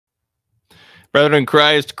Brethren in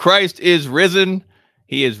Christ, Christ is risen.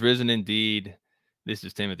 He is risen indeed. This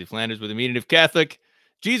is Timothy Flanders with the Meaning of Catholic.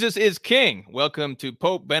 Jesus is King. Welcome to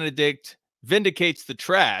Pope Benedict Vindicates the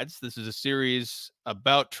Trads. This is a series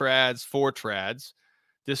about trads for trads,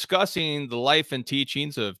 discussing the life and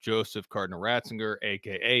teachings of Joseph Cardinal Ratzinger,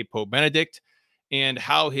 a.k.a. Pope Benedict, and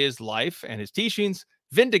how his life and his teachings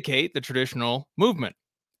vindicate the traditional movement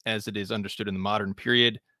as it is understood in the modern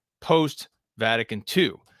period post-Vatican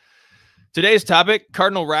II. Today's topic,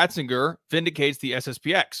 Cardinal Ratzinger vindicates the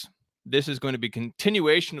SSPX. This is going to be a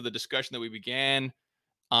continuation of the discussion that we began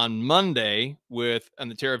on Monday on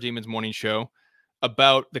the Terror of Demons morning show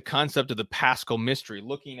about the concept of the Paschal Mystery,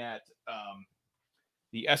 looking at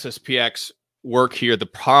the SSPX work here, the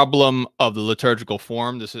problem of the liturgical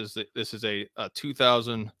form. This is a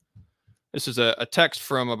text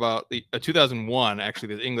from about 2001,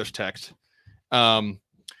 actually, the English text.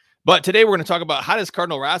 But today we're going to talk about how does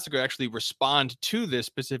Cardinal Ratzinger actually respond to this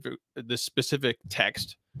specific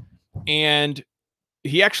text, and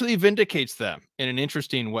he actually vindicates them in an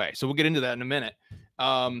interesting way. So we'll get into that in a minute.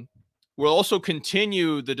 We'll also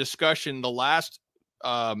continue the discussion. The last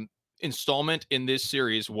installment in this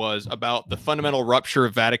series was about the fundamental rupture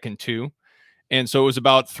of Vatican II. And so it was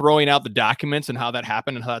about throwing out the documents and how that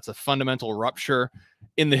happened and how that's a fundamental rupture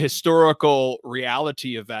in the historical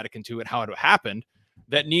reality of Vatican II and how it happened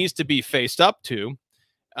that needs to be faced up to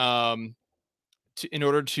in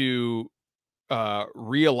order to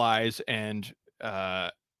realize and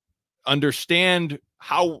understand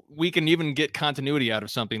how we can even get continuity out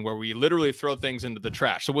of something where we literally throw things into the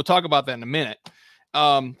trash. So we'll talk about that in a minute.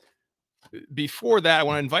 Before that, I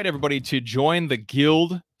want to invite everybody to join the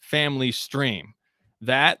Guild family stream.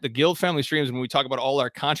 The Guild family stream is when we talk about all our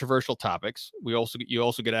controversial topics. You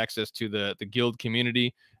also get access to the Guild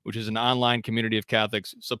community, which is an online community of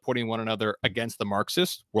Catholics supporting one another against the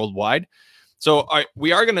Marxists worldwide. So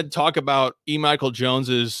we are going to talk about E. Michael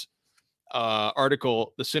Jones's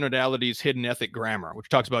article, The Synodality's Hidden Ethic Grammar, which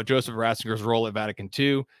talks about Joseph Ratzinger's role at Vatican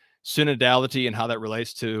II, synodality, and how that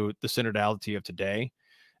relates to the synodality of today.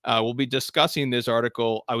 We'll be discussing this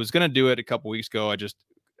article. I was going to do it a couple weeks ago. I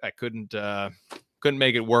couldn't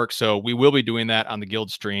make it work. So we will be doing that on the Guild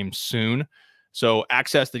stream soon. So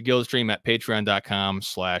access the Guild stream at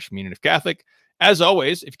patreon.com/meaningofcatholic. As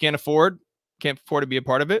always, if you can't afford to be a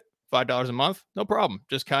part of it, $5 a month, no problem.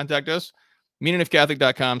 Just contact us,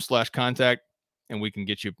 meaningofcatholic.com/contact, and we can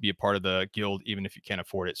get you be a part of the Guild even if you can't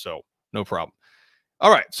afford it. So no problem.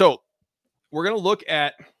 All right. So we're going to look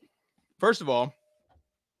at, first of all,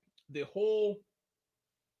 the whole,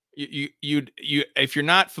 if you're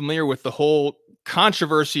not familiar with the whole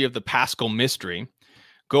controversy of the Paschal Mystery,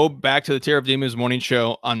 go back to the Terror of Demons morning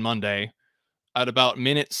show on Monday. At about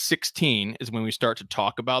minute 16 is when we start to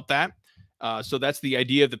talk about that. So that's the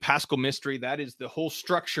idea of the Paschal Mystery. That is the whole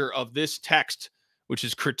structure of this text, which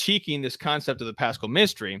is critiquing this concept of the Paschal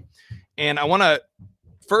Mystery. And I want to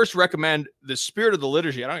first recommend The Spirit of the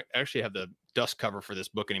Liturgy. I don't actually have the dust cover for this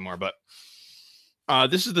book anymore, but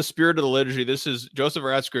this is The Spirit of the Liturgy. This is Joseph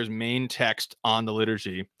Ratzinger's main text on the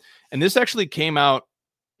liturgy. And this actually came out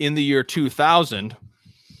in the year 2000.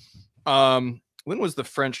 When was the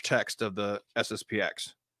French text of the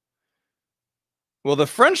SSPX? Well, the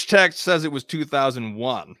French text says it was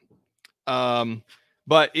 2001.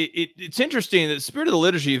 But it's interesting that The Spirit of the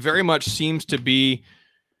Liturgy very much seems to be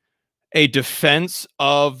a defense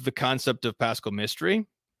of the concept of Paschal Mystery.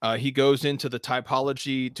 He goes into the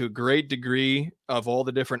typology to a great degree of all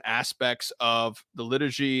the different aspects of the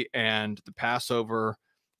liturgy and the Passover.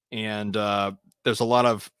 And there's a lot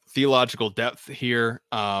of theological depth here.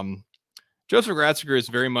 Joseph Ratzinger is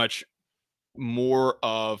very much more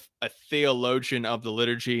of a theologian of the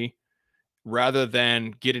liturgy rather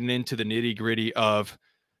than getting into the nitty-gritty of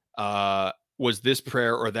was this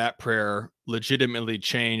prayer or that prayer legitimately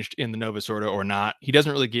changed in the Novus Ordo or not. He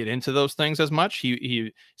doesn't really get into those things as much.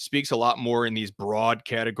 He speaks a lot more in these broad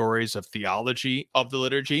categories of theology of the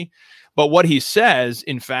liturgy. But what he says,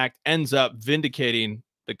 in fact, ends up vindicating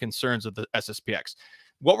the concerns of the SSPX.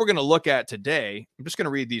 What we're going to look at today, I'm just going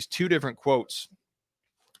to read these two different quotes.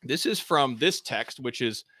 This is from this text, which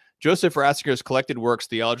is Joseph Ratzinger's Collected Works,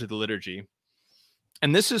 Theology of the Liturgy.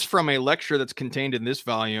 And this is from a lecture that's contained in this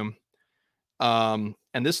volume.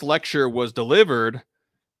 And this lecture was delivered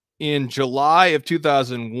in July of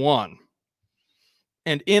 2001.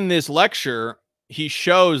 And in this lecture, he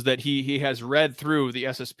shows that he has read through the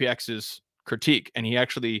SSPX's critique, and he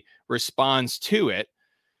actually responds to it.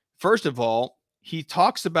 First of all, he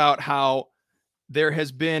talks about how there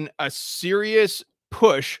has been a serious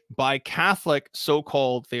push by Catholic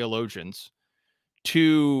so-called theologians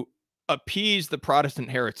to appease the Protestant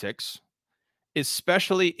heretics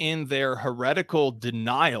especially in their heretical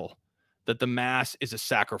denial that the Mass is a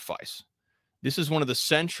sacrifice. This is one of the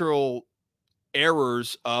central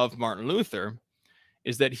errors of Martin Luther,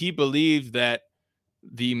 is that he believed that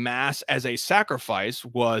the Mass as a sacrifice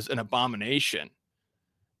was an abomination.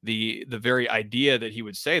 The very idea that he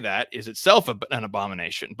would say that is itself an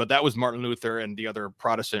abomination. But that was Martin Luther and the other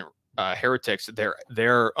Protestant heretics.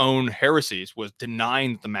 Their own heresies was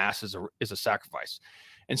denying that the Mass is a sacrifice.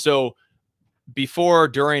 And so before,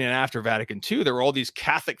 during, and after Vatican II, there were all these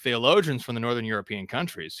Catholic theologians from the Northern European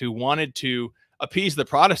countries who wanted to appease the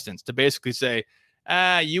Protestants, to basically say,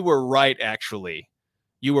 you were right, actually.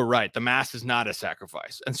 You were right. The Mass is not a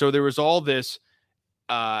sacrifice. And so there was all this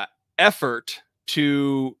effort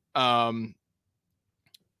to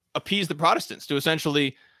appease the Protestants, to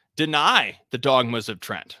essentially deny the dogmas of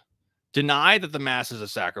Trent, deny that the Mass is a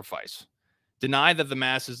sacrifice, deny that the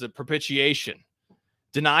Mass is a propitiation,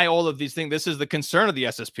 deny all of these things. This is the concern of the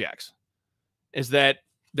SSPX, is that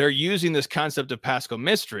they're using this concept of Paschal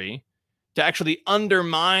mystery to actually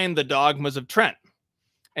undermine the dogmas of Trent.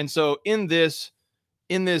 And so in this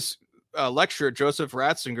lecture, Joseph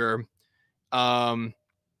Ratzinger,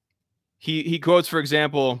 he quotes, for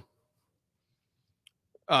example,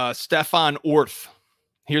 Stefan Orth.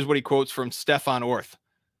 Here's what he quotes from Stefan Orth.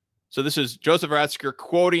 So this is Joseph Ratzinger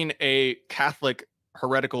quoting a Catholic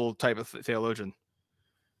heretical type of theologian.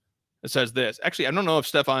 It says this. Actually, I don't know if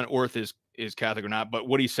Stefan Orth is Catholic or not, but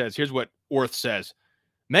what he says, here's what Orth says.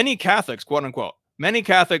 Many Catholics, quote unquote, many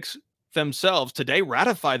Catholics themselves today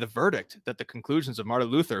ratify the verdict that the conclusions of Martin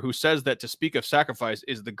Luther, who says that to speak of sacrifice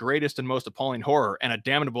is the greatest and most appalling horror and a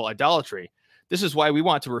damnable idolatry. This is why we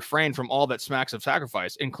want to refrain from all that smacks of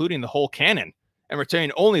sacrifice, including the whole canon, and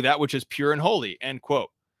retain only that which is pure and holy, end quote.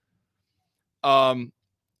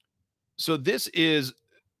 So this is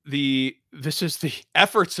the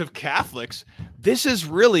efforts of Catholics. This is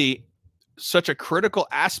really such a critical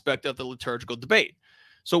aspect of the liturgical debate.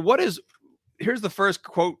 So here's the first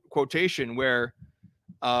quotation where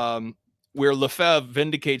Lefebvre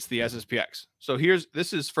vindicates the SSPX. So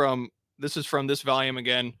this is from this volume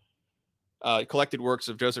again, Collected Works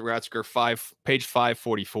of Joseph Ratzinger, page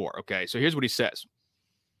 544. Okay, so here's what he says.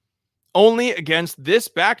 Only against this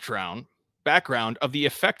background of the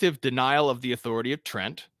effective denial of the authority of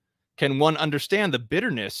Trent can one understand the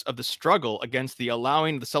bitterness of the struggle against the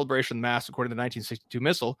allowing the celebration of the Mass according to the 1962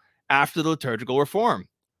 Missal after the liturgical reform.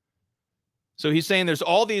 So he's saying there's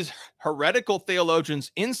all these heretical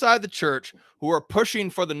theologians inside the church who are pushing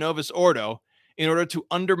for the Novus Ordo in order to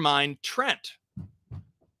undermine Trent.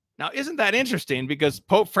 Now, isn't that interesting? Because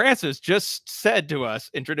Pope Francis just said to us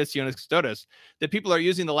in Traditionis Custodes that people are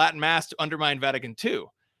using the Latin Mass to undermine Vatican II.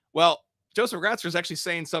 Well, Joseph Ratzinger is actually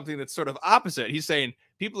saying something that's sort of opposite. He's saying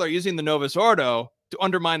people are using the Novus Ordo to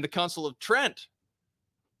undermine the Council of Trent.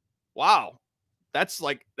 Wow. That's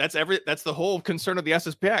the whole concern of the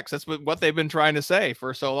SSPX. That's what they've been trying to say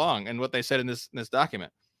for so long, and what they said in this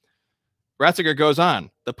document. Ratzinger goes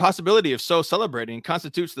on. The possibility of so celebrating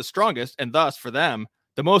constitutes the strongest, and thus, for them,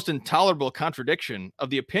 the most intolerable contradiction of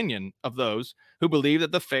the opinion of those who believe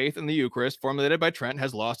that the faith in the Eucharist formulated by Trent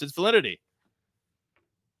has lost its validity.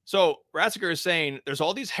 So Ratzinger is saying there's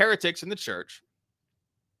all these heretics in the church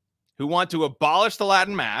who want to abolish the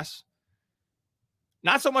Latin Mass,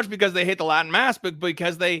 not so much because they hate the Latin Mass, but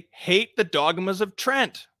because they hate the dogmas of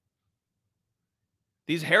Trent.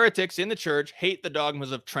 These heretics in the church hate the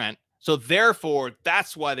dogmas of Trent, so therefore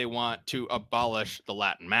that's why they want to abolish the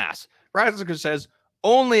Latin Mass. Ratzinger says,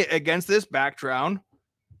 only against this background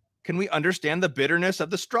can we understand the bitterness of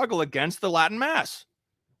the struggle against the Latin Mass.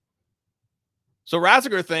 So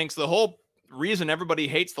Ratzinger thinks the whole reason everybody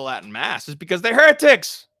hates the Latin Mass is because they're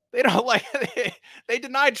heretics. They don't like they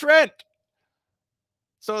deny Trent.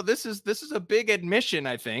 So this is a big admission,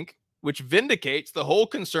 I think, which vindicates the whole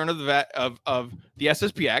concern of the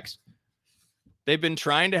SSPX. They've been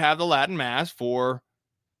trying to have the Latin Mass for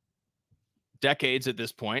decades at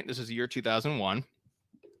this point. This is the year 2001.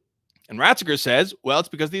 And Ratzinger says, well, it's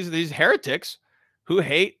because these are these heretics who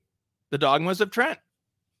hate the dogmas of Trent.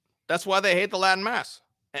 That's why they hate the Latin Mass.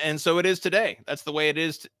 And so it is today. That's the way it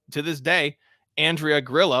is to this day. Andrea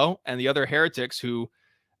Grillo and the other heretics who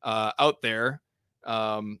out there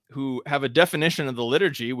who have a definition of the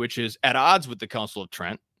liturgy which is at odds with the Council of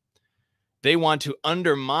Trent, they want to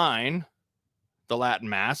undermine the Latin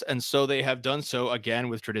Mass, and so they have done so again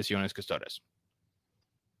with Traditionis Custodes.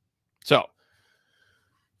 So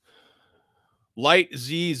Light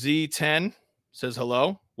ZZ10 says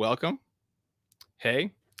hello, welcome.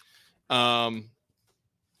 Hey,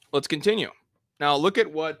 let's continue. Now look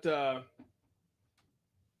at what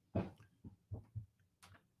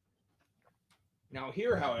Now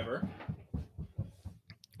here, however,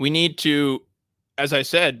 we need to, as I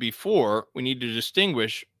said before, we need to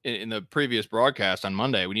distinguish in the previous broadcast on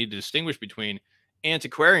Monday, we need to distinguish between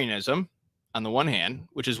antiquarianism on the one hand,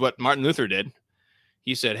 which is what Martin Luther did.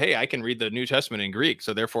 He said, hey, I can read the New Testament in Greek,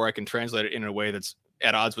 so therefore I can translate it in a way that's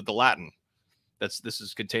at odds with the Latin. This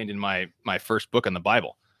is contained in my first book on the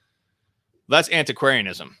Bible. That's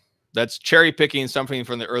antiquarianism. That's cherry picking something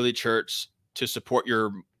from the early church to support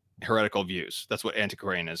your heretical views. That's what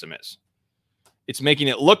antiquarianism is. It's making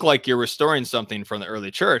it look like you're restoring something from the early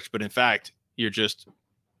church, but in fact, you're just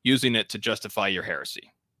using it to justify your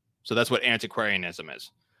heresy. So that's what antiquarianism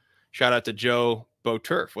is. Shout out to Joe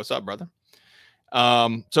Boturf. What's up, brother?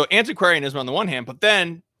 So antiquarianism on the one hand, but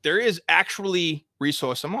then there is actually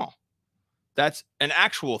ressourcement. That's an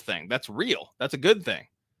actual thing. That's real. That's a good thing.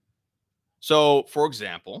 So, for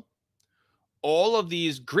example, all of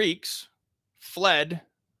these Greeks fled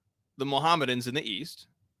the Mohammedans in the East,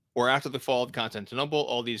 or after the fall of Constantinople,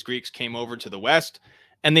 all these Greeks came over to the West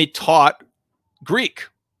and they taught Greek.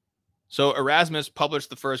 So Erasmus published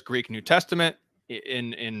the first Greek New Testament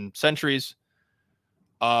in centuries.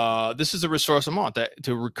 This is a ressourcement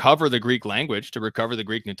to recover the Greek language, to recover the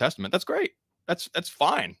Greek New Testament. That's great. That's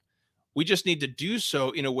fine. We just need to do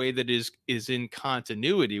so in a way that is in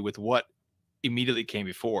continuity with what immediately came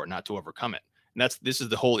before, not to overcome it. And this is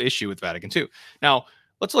the whole issue with Vatican II. Now,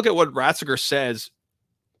 let's look at what Ratzinger says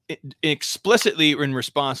explicitly in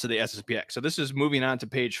response to the SSPX. So this is moving on to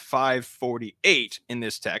page 548 in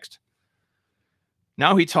this text.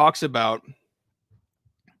 Now he talks about,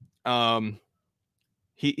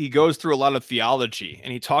 he goes through a lot of theology,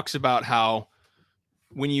 and he talks about how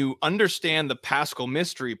when you understand the Paschal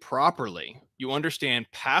mystery properly, you understand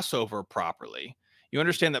Passover properly, you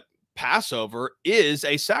understand that Passover is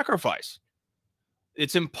a sacrifice.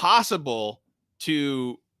 It's impossible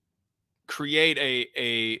to create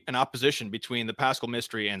an opposition between the Paschal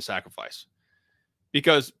mystery and sacrifice,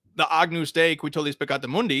 because the Agnus Dei qui tollis peccata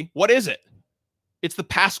mundi, what is it? It's the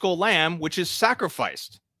Paschal lamb, which is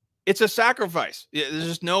sacrificed. It's a sacrifice. There's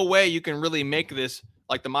just no way you can really make this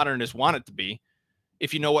like the modernists want it to be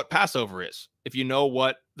if you know what Passover is, if you know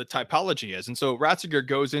what the typology is. And so Ratzinger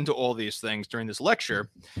goes into all these things during this lecture,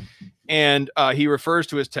 and he refers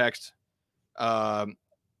to his text,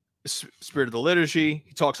 Spirit of the Liturgy.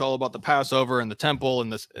 He talks all about the Passover and the temple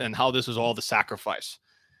and how this is all the sacrifice.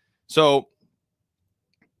 So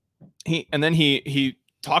he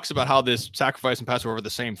talks about how this sacrifice and Passover are the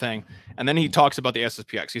same thing. And then he talks about the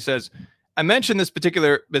SSPX. He says, I mentioned this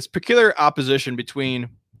peculiar opposition between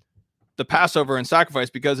the Passover and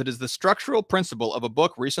sacrifice because it is the structural principle of a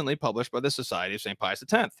book recently published by the Society of St. Pius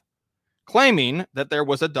X, claiming that there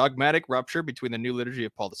was a dogmatic rupture between the new liturgy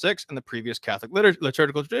of Paul VI and the previous Catholic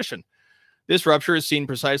liturgical tradition. This rupture is seen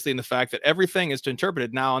precisely in the fact that everything is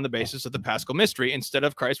interpreted now on the basis of the Paschal mystery instead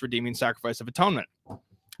of Christ's redeeming sacrifice of atonement.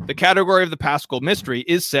 The category of the Paschal mystery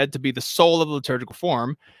is said to be the soul of the liturgical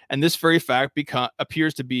form, and this very fact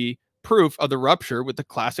appears to be proof of the rupture with the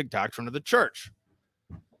classic doctrine of the Church.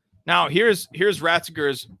 Now, here's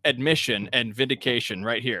Ratzinger's admission and vindication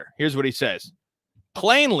right here. Here's what he says.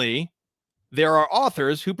 Plainly, there are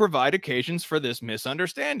authors who provide occasions for this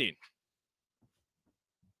misunderstanding.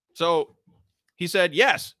 So he said,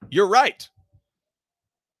 yes, you're right.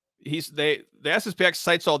 The SSPX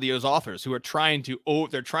cites all those authors who are trying to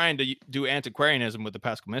do antiquarianism with the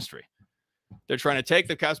Paschal mystery. They're trying to take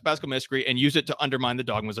the Paschal mystery and use it to undermine the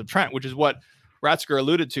dogmas of Trent, which is what Ratzinger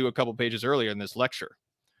alluded to a couple pages earlier in this lecture.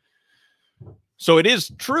 So it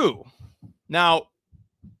is true. Now,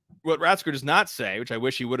 what Ratzinger does not say, which I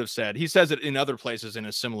wish he would have said, he says it in other places in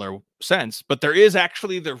a similar sense, but there is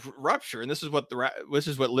actually the rupture, and this is what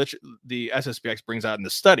the SSPX brings out in the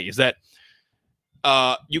study, is that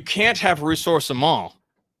you can't have ressourcement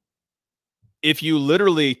if you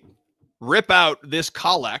literally rip out this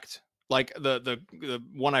collect, like the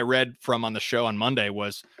one I read from on the show on Monday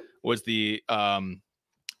was the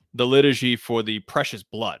liturgy for the precious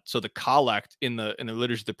blood. So the collect in the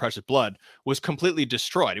liturgy of the precious blood was completely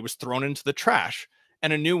destroyed. It was thrown into the trash,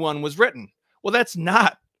 and a new one was written. Well, that's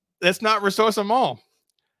not ressourcement.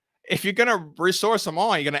 If you're going to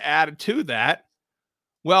ressourcement, you're going to add to that.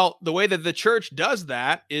 Well, the way that the church does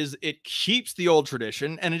that is it keeps the old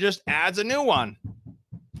tradition and it just adds a new one.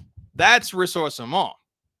 That's ressourcement.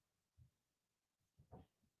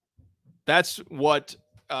 That's what,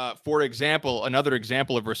 for example, another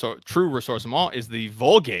example of true ressourcement is the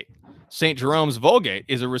Vulgate. St. Jerome's Vulgate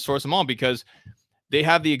is a ressourcement because they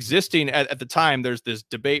have the existing, at the time, there's this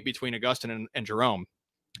debate between Augustine and Jerome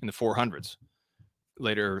in the 400s,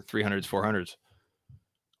 later 300s, 400s,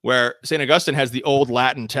 where St. Augustine has the old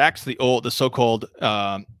Latin text, the so-called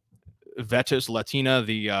Vetus Latina,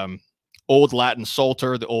 the old Latin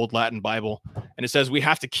Psalter, the old Latin Bible. And it says we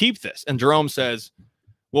have to keep this. And Jerome says,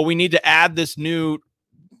 well, we need to add this new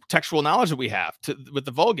textual knowledge that we have with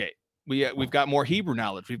the Vulgate. We've got more Hebrew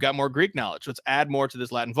knowledge. We've got more Greek knowledge. Let's add more to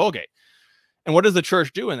this Latin Vulgate. And what does the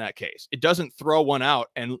church do in that case? It doesn't throw one out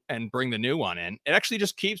and bring the new one in. It actually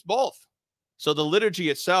just keeps both. So the liturgy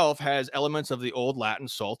itself has elements of the old Latin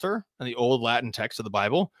Psalter and the old Latin text of the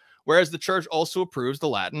Bible, whereas the church also approves the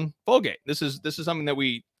Latin Vulgate. This is something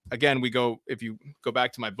that if you go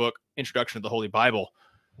back to my book, Introduction to the Holy Bible,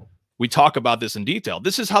 we talk about this in detail.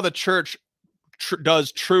 This is how the church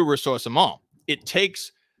does true ressourcement. It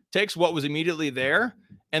takes what was immediately there,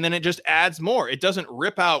 and then it just adds more. It doesn't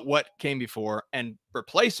rip out what came before and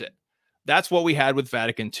replace it. That's what we had with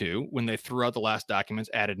Vatican II when they threw out the last documents,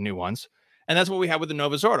 added new ones. And that's what we had with the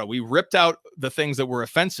Novus Ordo. We ripped out the things that were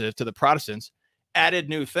offensive to the Protestants, added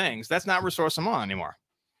new things. That's not ressourcement anymore.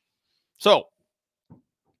 So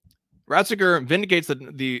Ratzinger vindicates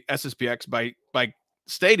the SSPX by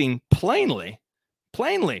stating plainly,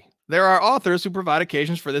 there are authors who provide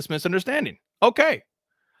occasions for this misunderstanding. Okay.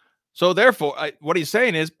 So therefore, what he's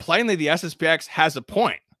saying is plainly the SSPX has a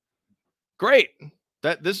point. Great.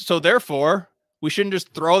 So therefore, we shouldn't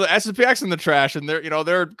just throw the SSPX in the trash, and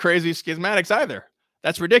they're crazy schismatics either.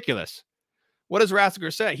 That's ridiculous. What does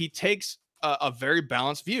Ratzinger say? He takes a very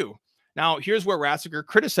balanced view. Now, here's where Ratzinger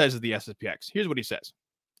criticizes the SSPX. Here's what he says.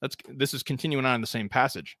 This is continuing on in the same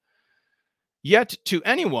passage. Yet to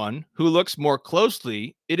anyone who looks more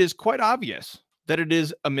closely, it is quite obvious that it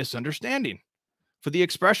is a misunderstanding. For the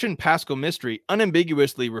expression Paschal Mystery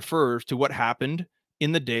unambiguously refers to what happened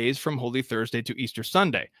in the days from Holy Thursday to Easter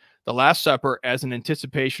Sunday, the Last Supper as an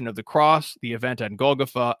anticipation of the cross, the event at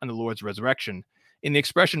Golgotha, and the Lord's resurrection. In the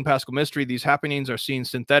expression Paschal Mystery, these happenings are seen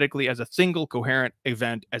synthetically as a single coherent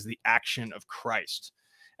event as the action of Christ.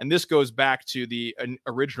 And this goes back to the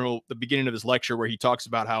beginning of his lecture where he talks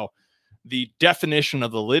about how the definition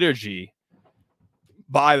of the liturgy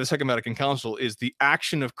by the Second Vatican Council is the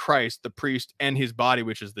action of Christ, the priest, and his body,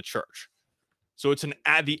 which is the church. So it's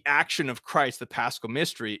the action of Christ, the Paschal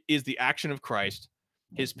Mystery, is the action of Christ,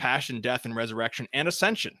 his passion, death, and resurrection, and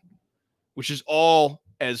ascension, which is all,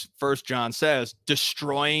 as 1 John says,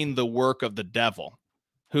 destroying the work of the devil,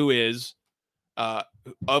 who is,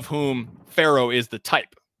 of whom Pharaoh is the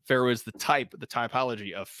type. Pharaoh is the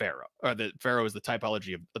typology of Pharaoh, or Pharaoh is the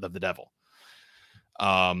typology of the devil.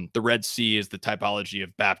 The Red Sea is the typology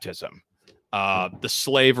of baptism.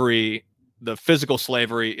 The physical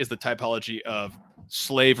slavery is the typology of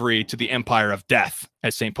slavery to the empire of death,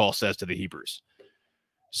 as St. Paul says to the Hebrews.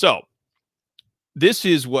 So this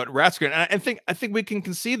is what Ratzinger, and I think we can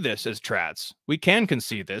concede this as trads. We can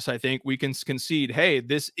concede this. I think we can concede, hey,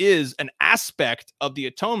 this is an aspect of the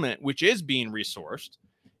atonement which is being resourced.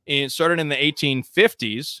 And started in the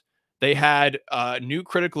 1850s, they had new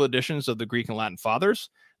critical editions of the Greek and Latin Fathers.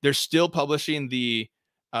 They're still publishing the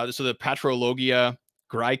Patrologia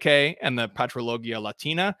Graecae and the Patrologia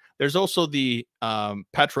Latina. There's also the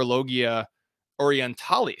Patrologia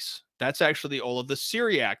Orientalis. That's actually all of the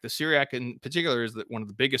Syriac. The Syriac in particular is one of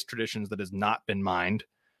the biggest traditions that has not been mined.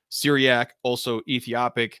 Syriac, also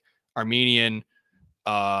Ethiopic, Armenian,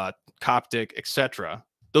 Coptic, etc.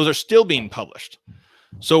 Those are still being published.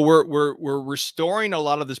 So we're restoring a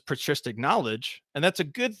lot of this patristic knowledge, and that's a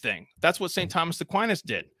good thing. That's what St. Thomas Aquinas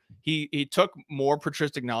did. He took more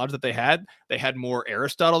patristic knowledge that they had. They had more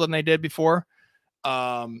Aristotle than they did before.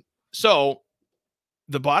 So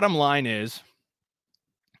the bottom line is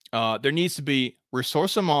there needs to be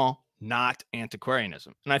ressourcement, not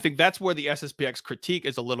antiquarianism. And I think that's where the SSPX critique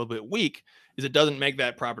is a little bit weak, is it doesn't make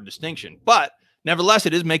that proper distinction. But nevertheless,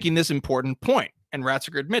 it is making this important point, and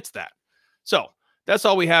Ratzinger admits that. So that's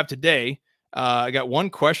all we have today. I got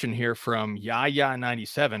one question here from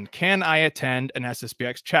Yaya97. Can I attend an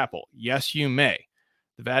SSPX chapel? Yes, you may.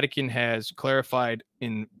 The Vatican has clarified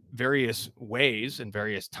in various ways and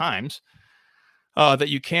various times that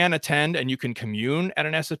you can attend and you can commune at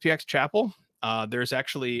an SSPX chapel. There's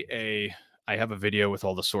actually I have a video with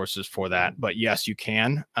all the sources for that, but yes, you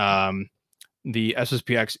can. The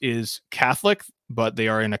SSPX is Catholic, but they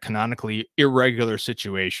are in a canonically irregular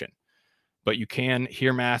situation. But you can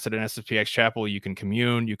hear Mass at an SSPX chapel. You can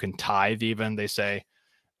commune. You can tithe even, they say.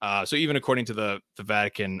 So even according to the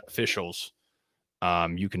Vatican officials,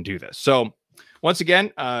 you can do this. So once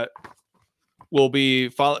again, we'll be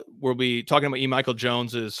talking about E. Michael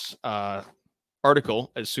Jones's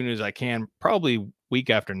article as soon as I can, probably week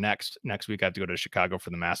after next. Next week, I have to go to Chicago for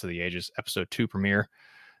the Mass of the Ages episode 2 premiere.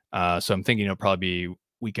 So I'm thinking it'll probably be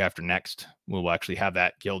week after next, we'll actually have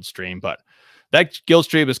that guild stream. But that guild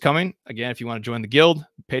stream is coming. Again, if you want to join the guild,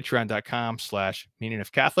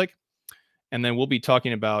 patreon.com/meaningofcatholic. And then we'll be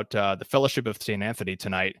talking about the Fellowship of St. Anthony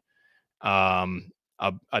tonight,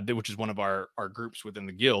 which is one of our groups within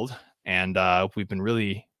the guild. And we've been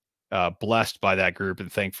really blessed by that group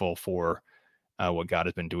and thankful for what God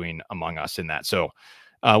has been doing among us in that. So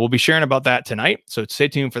we'll be sharing about that tonight. So stay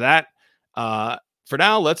tuned for that. For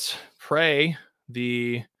now, let's pray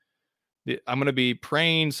I'm going to be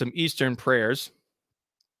praying some Eastern prayers.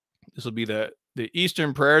 This will be the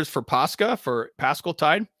Eastern prayers for Pascha, for Paschal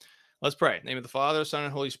Tide. Let's pray. In the name of the Father, Son,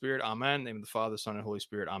 and Holy Spirit. Amen. In the name of the Father, Son, and Holy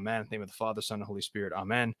Spirit. Amen. In the name of the Father, Son, and Holy Spirit.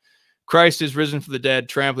 Amen. Christ is risen from the dead,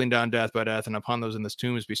 trampling down death by death, and upon those in this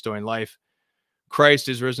tomb is bestowing life. Christ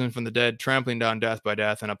is risen from the dead, trampling down death by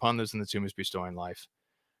death, and upon those in the tomb is bestowing life.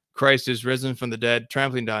 Christ is risen from the dead,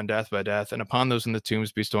 trampling down death by death, and upon those in the tomb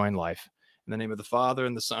is bestowing life. In the name of the Father,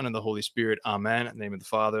 and the Son, and the Holy Spirit. Amen. In the name of the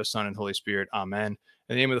Father, Son, and Holy Spirit. Amen. In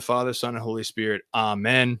the name of the Father, Son, and Holy Spirit.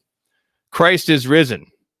 Amen. Christ is risen.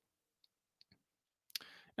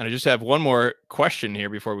 And I just have one more question here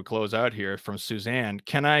before we close out here from Suzanne.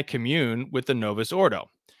 Can I commune with the Novus Ordo?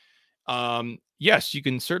 Yes, you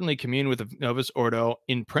can certainly commune with the Novus Ordo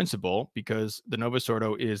in principle, because the Novus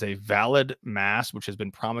Ordo is a valid mass which has been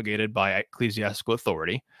promulgated by ecclesiastical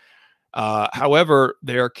authority. However,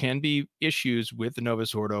 there can be issues with the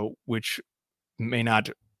Novus Ordo which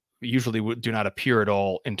usually do not appear at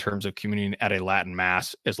all in terms of communing at a Latin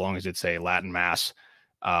mass, as long as it's a Latin mass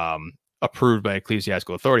approved by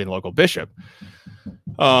ecclesiastical authority and the local bishop.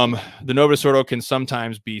 The Novus Ordo can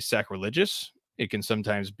sometimes be sacrilegious. It can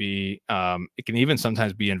even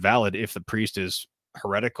sometimes be invalid if the priest is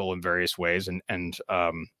heretical in various ways.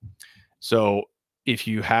 So if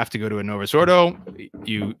you have to go to a Novus Ordo,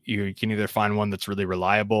 you can either find one that's really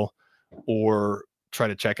reliable, or try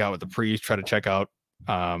to check out with the priest, try to check out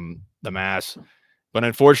the mass. But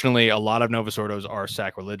unfortunately, a lot of Novus Ordos are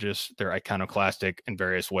sacrilegious. They're iconoclastic in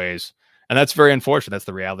various ways. And that's very unfortunate. That's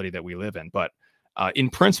the reality that we live in. But in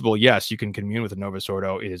principle, yes, you can commune with a Novus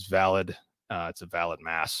Ordo. It is valid. It's a valid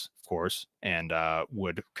mass, of course, and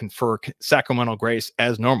would confer sacramental grace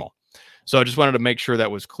as normal. So I just wanted to make sure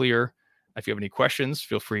that was clear. If you have any questions,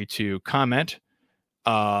 feel free to comment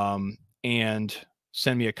and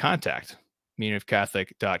send me a contact,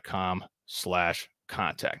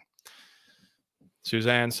 meaningofcatholic.com/contact.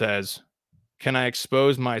 Suzanne says, can I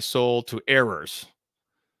expose my soul to errors?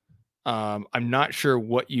 I'm not sure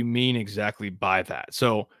what you mean exactly by that.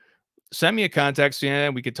 So send me a contact,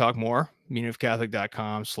 Suzanne. We could talk more.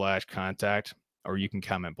 meaningofcatholic.com/contact, or you can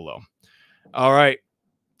comment below. All right.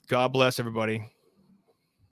 God bless everybody.